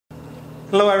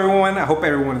Hello everyone, I hope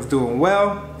everyone is doing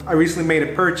well. I recently made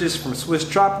a purchase from Swiss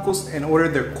Tropicals and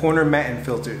ordered their corner Matten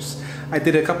filters. I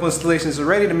did a couple installations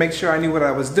already to make sure I knew what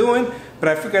I was doing, but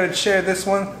I figured I'd share this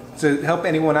one to help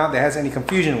anyone out that has any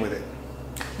confusion with it.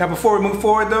 Now before we move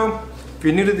forward though, if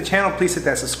you're new to the channel, please hit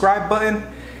that subscribe button.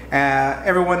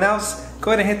 Everyone else,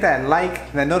 go ahead and hit that like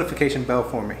and that notification bell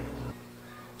for me.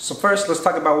 So first, let's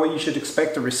talk about what you should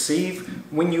expect to receive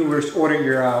when you order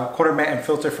your corner Matten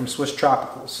filter from Swiss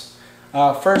Tropicals.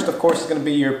 First, of course, is going to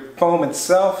be your foam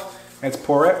itself. It's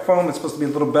porette foam. It's supposed to be a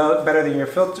little better than your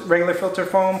regular filter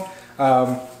foam.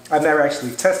 I've never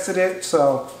actually tested it,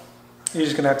 so you're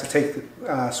just going to have to take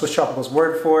Swiss Tropicals'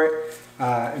 word for it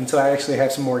until I actually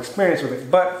have some more experience with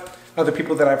it. But other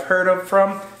people that I've heard of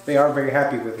from, they are very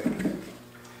happy with it.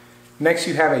 Next,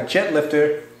 you have a jet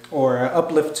lifter or an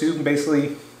uplift tube.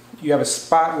 Basically, you have a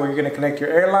spot where you're going to connect your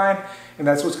air line, and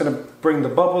that's what's going to bring the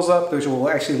bubbles up, which will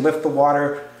actually lift the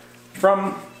water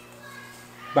from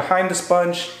behind the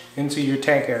sponge into your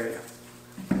tank area.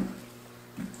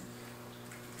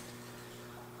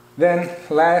 Then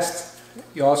last,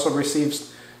 you also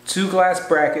receive 2 glass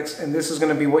brackets, and this is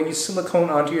going to be what you silicone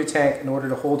onto your tank in order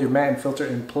to hold your Matten filter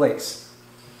in place.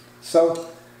 So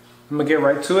I'm going to get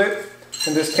right to it.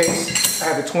 In this case,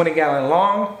 I have a 20-gallon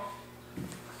long.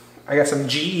 I got some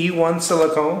GE1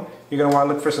 silicone. You're going to want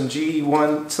to look for some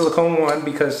GE1 silicone 1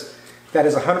 because that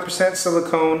is 100%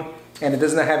 silicone and it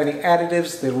does not have any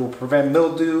additives that will prevent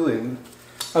mildew and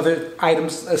other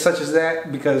items such as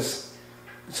that, because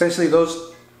essentially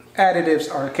those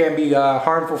additives can be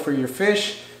harmful for your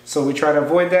fish, so we try to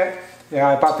avoid that. Yeah,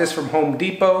 I bought this from Home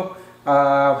Depot.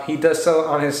 He does sell it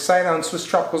on his site on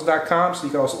SwissTropicals.com, so you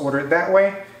can also order it that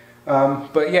way.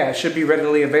 But yeah, it should be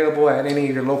readily available at any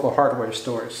of your local hardware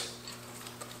stores.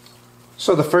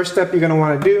 So the first step you're going to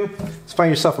want to do is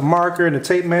find yourself a marker and a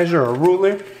tape measure or a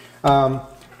ruler.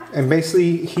 And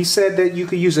basically, he said that you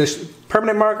could use a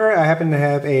permanent marker. I happen to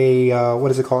have a, what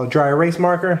is it called, a dry erase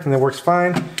marker, and it works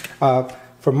fine.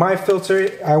 For my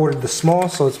filter, I ordered the small,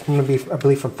 so it's going to be, I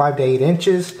believe, from 5 to 8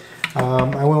 inches.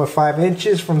 I went with 5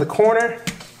 inches from the corner.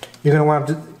 You're going to want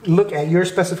to look at your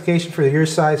specification for your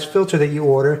size filter that you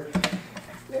order,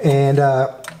 and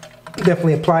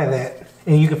definitely apply that.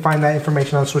 And you can find that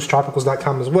information on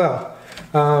SwissTropicals.com as well.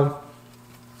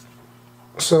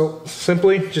 So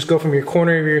simply just go from your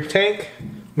corner of your tank,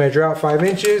 measure out 5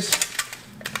 inches.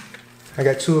 I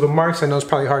got 2 little marks. I know it's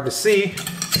probably hard to see,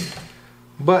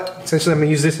 but essentially I'm going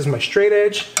to use this as my straight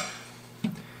edge,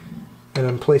 and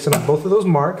I'm placing on both of those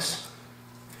marks.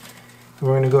 And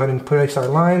we're going to go ahead and place our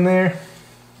line there.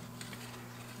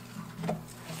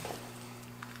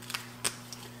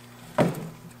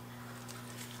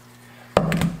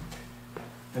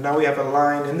 And now we have a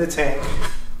line in the tank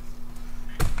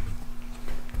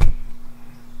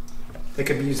that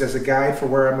can be used as a guide for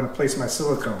where I'm going to place my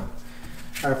silicone.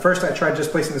 First, I tried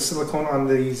just placing the silicone on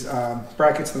these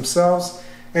brackets themselves.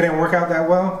 It didn't work out that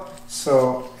well,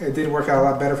 so it did work out a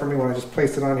lot better for me when I just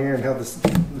placed it on here and held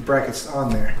the brackets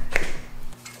on there.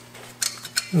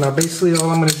 Now basically all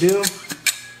I'm going to do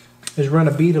is run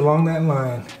a bead along that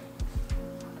line.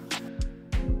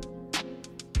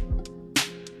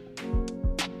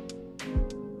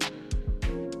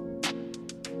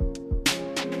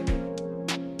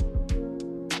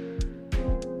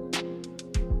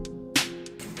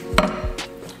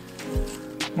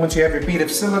 Once you have your bead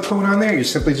of silicone on there, you're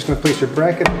simply just going to place your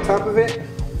bracket on top of it.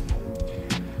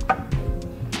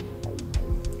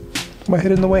 Put my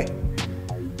head in the way.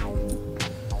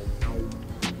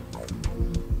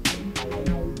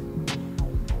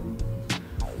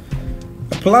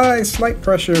 Apply slight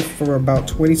pressure for about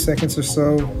 20 seconds or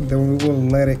so, then we will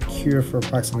let it cure for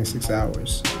approximately 6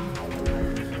 hours.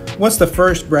 Once the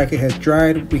first bracket has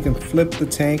dried, we can flip the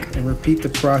tank and repeat the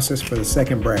process for the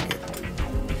second bracket.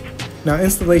 Now,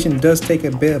 installation does take a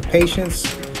bit of patience,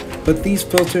 but these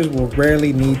filters will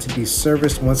rarely need to be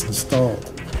serviced once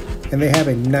installed, and they have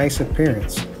a nice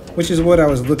appearance, which is what I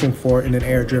was looking for in an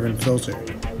air-driven filter.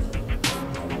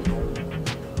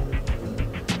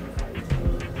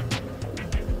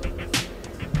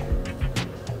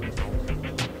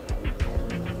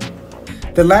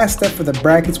 The last step for the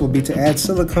brackets will be to add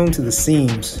silicone to the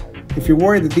seams. If you're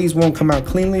worried that these won't come out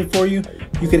cleanly for you,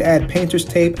 you could add painter's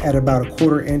tape at about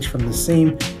 1/4 inch from the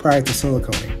seam prior to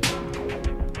siliconing.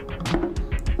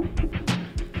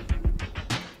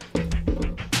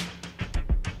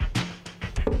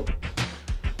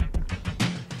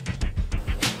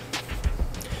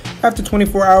 After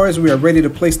 24 hours, we are ready to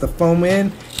place the foam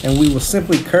in, and we will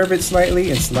simply curve it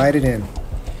slightly and slide it in.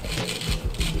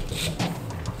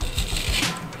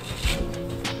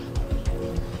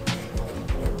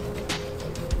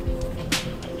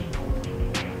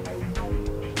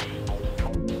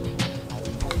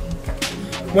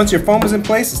 Once your foam is in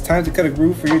place, it's time to cut a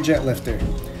groove for your jet lifter.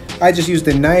 I just used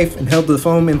a knife and held the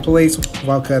foam in place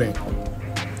while cutting.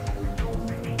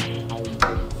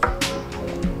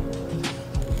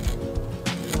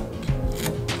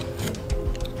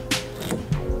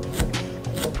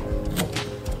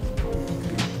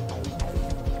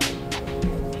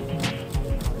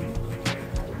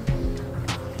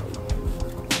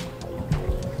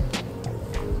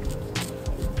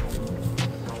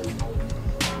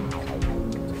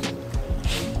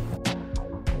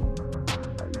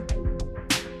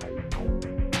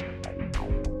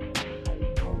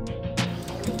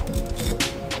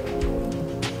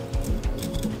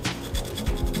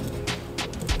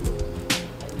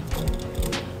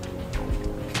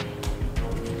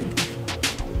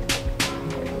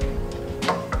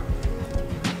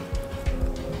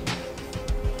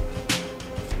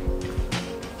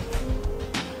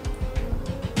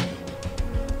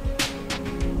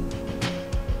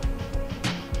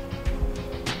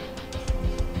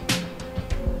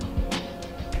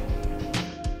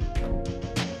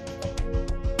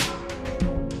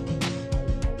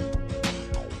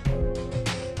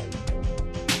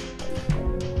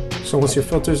 So once your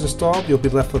filter is installed, you'll be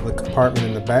left with a compartment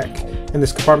in the back. In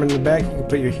this compartment in the back, you can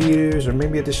put your heaters or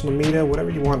maybe additional media, whatever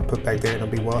you want to put back there, and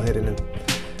it'll be well hidden.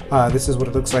 This is what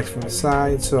it looks like from the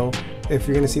side. So if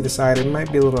you're going to see the side, it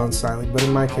might be a little unsightly, but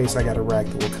in my case, I got a rack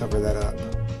that will cover that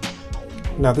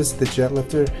up. Now this is the jet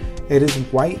lifter. It is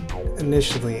white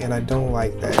initially, and I don't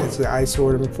like that. It's an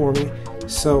eyesore for me.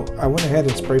 So I went ahead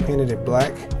and spray painted it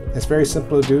black. It's very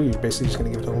simple to do. You're basically just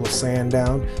going to give it a little sand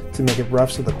down to make it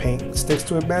rough so the paint sticks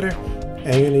to it better.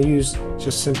 And you're going to use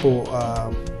just simple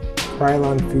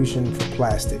Krylon Fusion for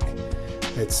plastic.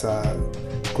 It's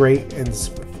great and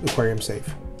it's aquarium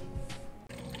safe.